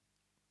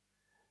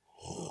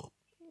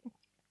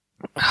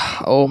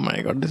Oh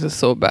my god, this is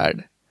so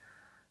bad.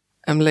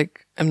 I'm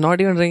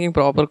not even drinking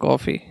proper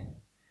coffee.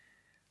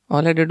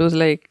 All I did was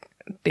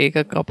take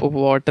a cup of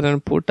water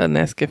and put a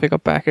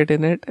Nescafe packet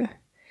in it. And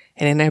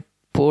then I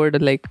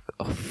poured a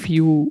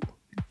few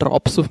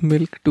drops of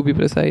milk, to be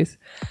precise.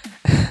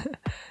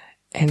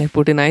 And I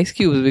put in ice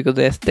cubes because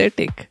they're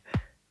aesthetic.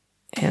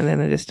 And then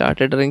I just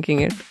started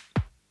drinking it.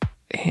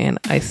 And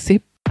I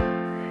sip.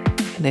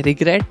 And I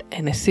regret.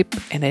 And I sip.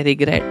 And I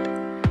regret.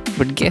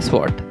 But guess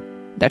what?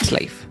 That's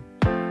life.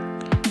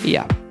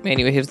 Yeah.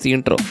 Anyway, here's the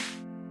intro.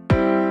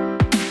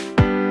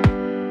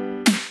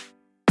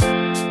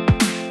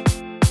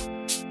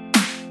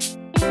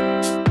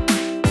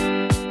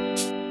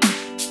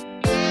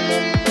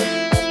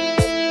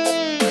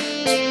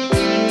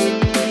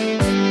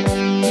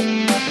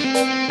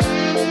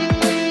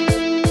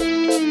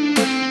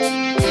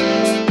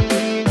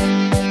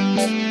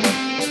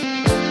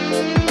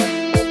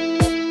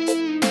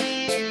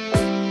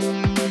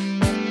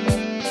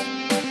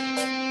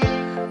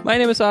 My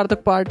name is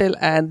Sarthak Patil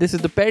and this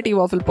is the Petty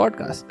Waffle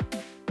Podcast.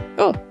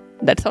 Oh,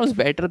 that sounds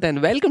better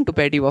than welcome to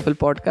Petty Waffle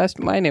Podcast.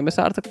 My name is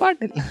Sarthak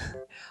Patil.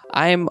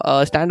 I am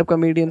a stand-up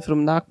comedian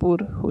from Nagpur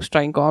who's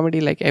trying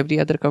comedy like every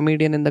other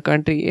comedian in the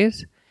country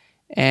is.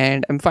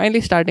 And I'm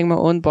finally starting my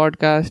own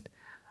podcast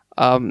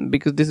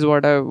because this is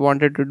what I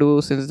wanted to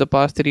do since the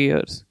past 3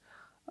 years.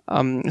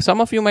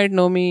 Some of you might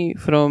know me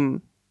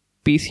from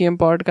PCM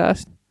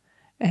Podcast.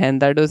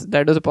 And that was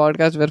a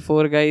podcast where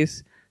 4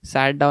 guys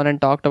sat down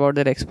and talked about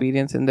their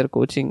experience in their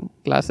coaching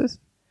classes.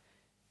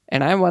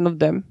 And I'm one of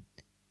them.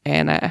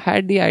 And I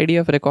had the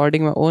idea of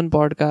recording my own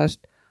podcast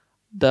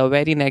the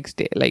very next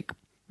day.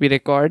 We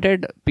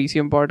recorded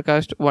PCM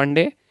podcast one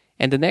day.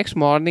 And the next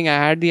morning, I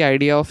had the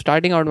idea of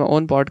starting out my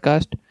own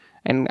podcast.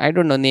 And I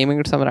don't know, naming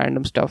it some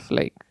random stuff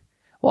like,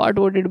 what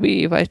would it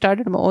be if I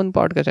started my own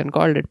podcast and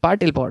called it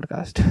Patil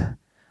Podcast?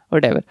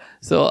 Whatever.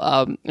 So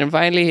I'm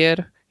finally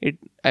here.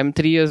 I'm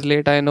 3 years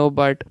late, I know,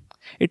 but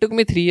it took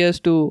me 3 years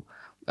to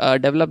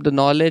develop the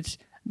knowledge,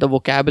 the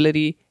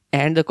vocabulary,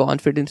 and the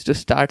confidence to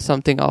start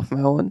something of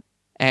my own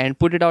and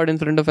put it out in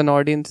front of an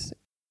audience.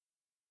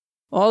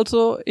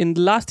 Also, in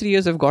the last 3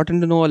 years, I've gotten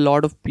to know a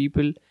lot of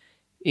people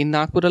in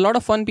Nagpur, a lot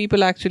of fun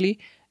people actually,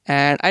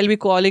 and I'll be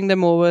calling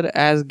them over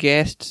as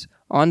guests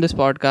on this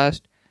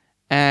podcast.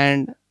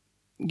 And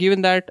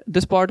given that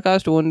this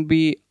podcast won't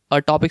be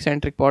a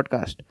topic-centric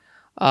podcast,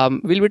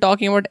 we'll be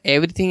talking about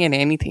everything and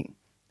anything.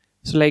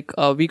 So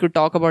we could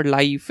talk about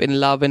life and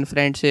love and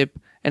friendship.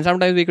 And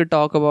sometimes we could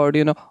talk about,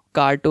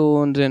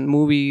 cartoons and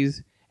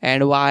movies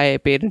and why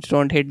parents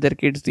don't hate their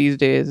kids these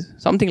days.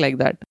 Something like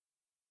that.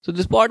 So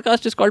this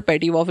podcast is called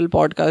Petty Waffle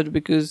Podcast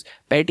because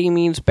petty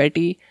means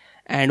petty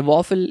and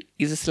waffle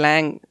is a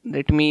slang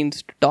that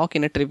means to talk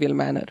in a trivial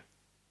manner.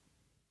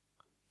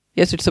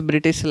 Yes, it's a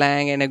British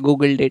slang and I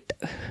googled it.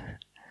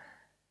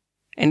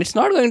 And it's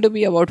not going to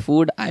be about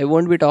food. I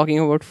won't be talking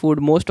about food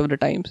most of the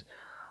times.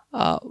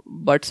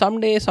 But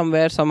someday,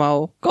 somewhere,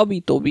 somehow,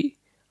 kabhi tobi,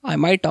 I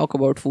might talk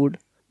about food.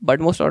 But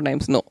most of the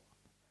times, no.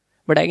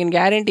 But I can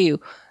guarantee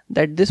you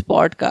that this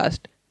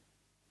podcast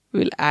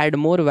will add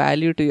more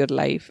value to your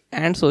life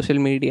and social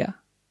media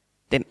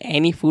than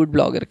any food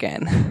blogger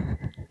can.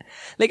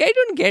 I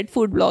don't get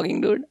food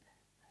blogging, dude.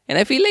 And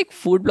I feel like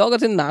food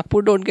bloggers in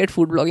Nagpur don't get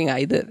food blogging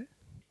either.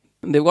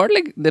 They've got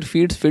their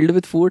feeds filled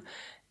with food.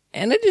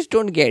 And I just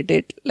don't get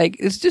it.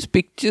 It's just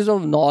pictures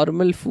of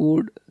normal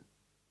food.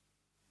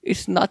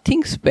 It's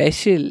nothing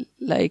special.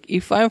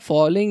 If I'm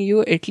following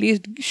you, at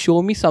least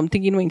show me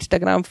something in my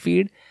Instagram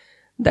feed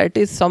that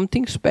is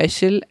something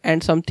special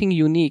and something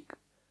unique.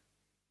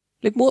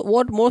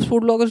 What most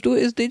food bloggers do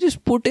is they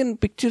just put in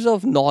pictures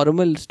of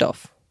normal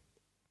stuff.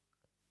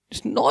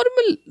 Just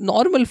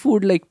normal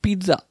food like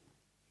pizza.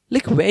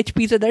 Veg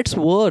pizza, that's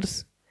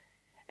worse.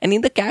 And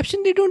in the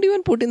caption, they don't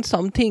even put in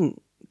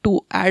something to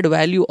add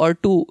value or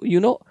to,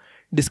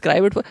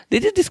 describe it. They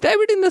just describe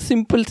it in a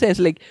simple sense,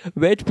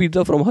 veg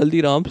pizza from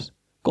Haldiram's,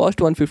 cost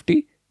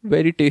 150,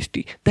 very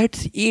tasty.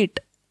 That's it.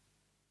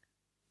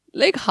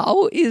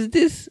 How is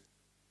this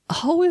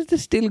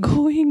still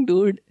going,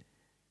 dude?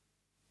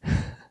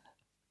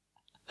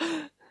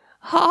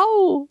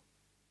 How?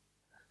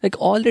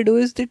 All they do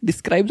is they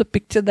describe the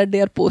picture that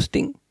they are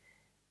posting.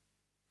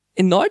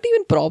 And not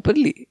even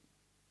properly.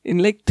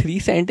 In 3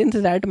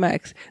 sentences at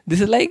max.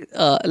 This is like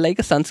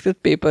a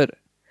Sanskrit paper.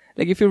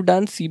 If you've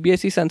done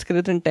CBSE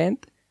Sanskrit in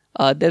 10th,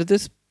 there's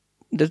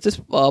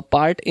this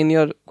part in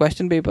your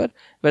question paper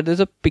where there's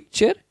a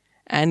picture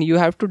and you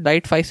have to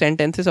write 5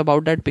 sentences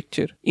about that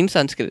picture in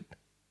Sanskrit.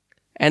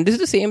 And this is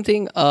the same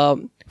thing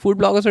food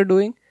bloggers are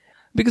doing.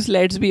 Because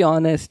let's be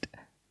honest,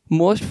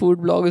 most food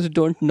bloggers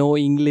don't know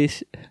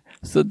English.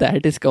 So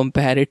that is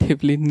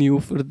comparatively new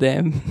for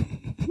them.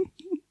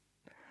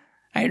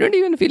 I don't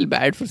even feel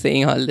bad for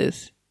saying all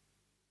this.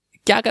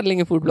 क्या कर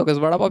लेंगे food bloggers?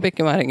 Vada pav फेंक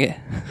के मारेंगे.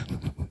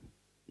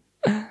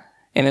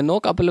 And I know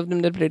a couple of them,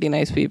 they're pretty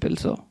nice people,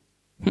 so.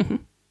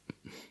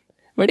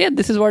 But yeah,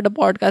 this is what the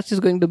podcast is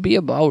going to be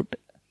about.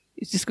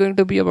 It's just going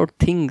to be about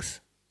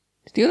things.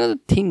 The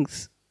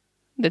things.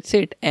 That's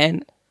it.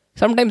 And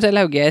Sometimes I'll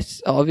have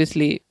guests,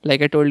 obviously,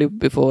 like I told you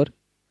before.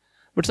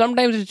 But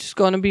sometimes it's just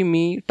gonna be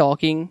me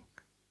talking.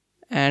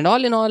 And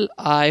all in all,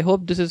 I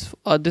hope this is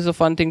a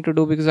fun thing to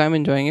do because I'm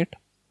enjoying it.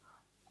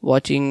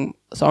 Watching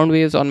sound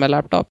waves on my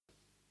laptop.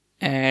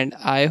 And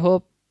I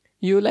hope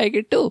you like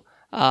it too.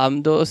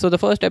 So the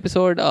first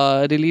episode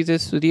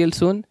releases real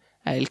soon.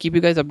 I'll keep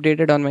you guys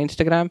updated on my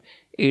Instagram.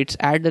 It's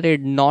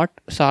 @not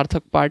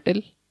Sarthak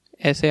Patil,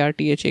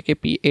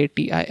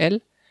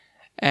 SARTHAKPATIL,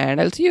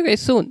 and I'll see you guys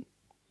soon.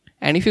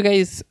 And if you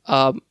guys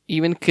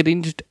even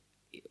cringed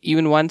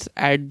even once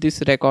at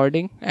this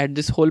recording, at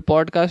this whole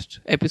podcast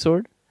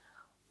episode,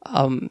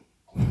 I'll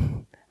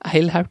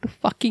have to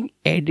fucking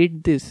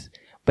edit this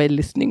by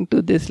listening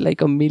to this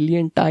like a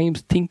million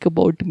times. Think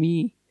about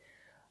me.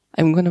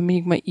 I'm gonna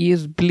make my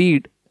ears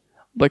bleed.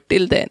 But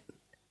till then,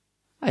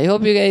 I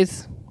hope you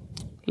guys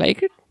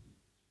like it.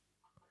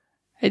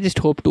 I just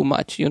hope too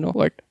much, you know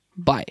what?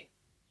 Bye.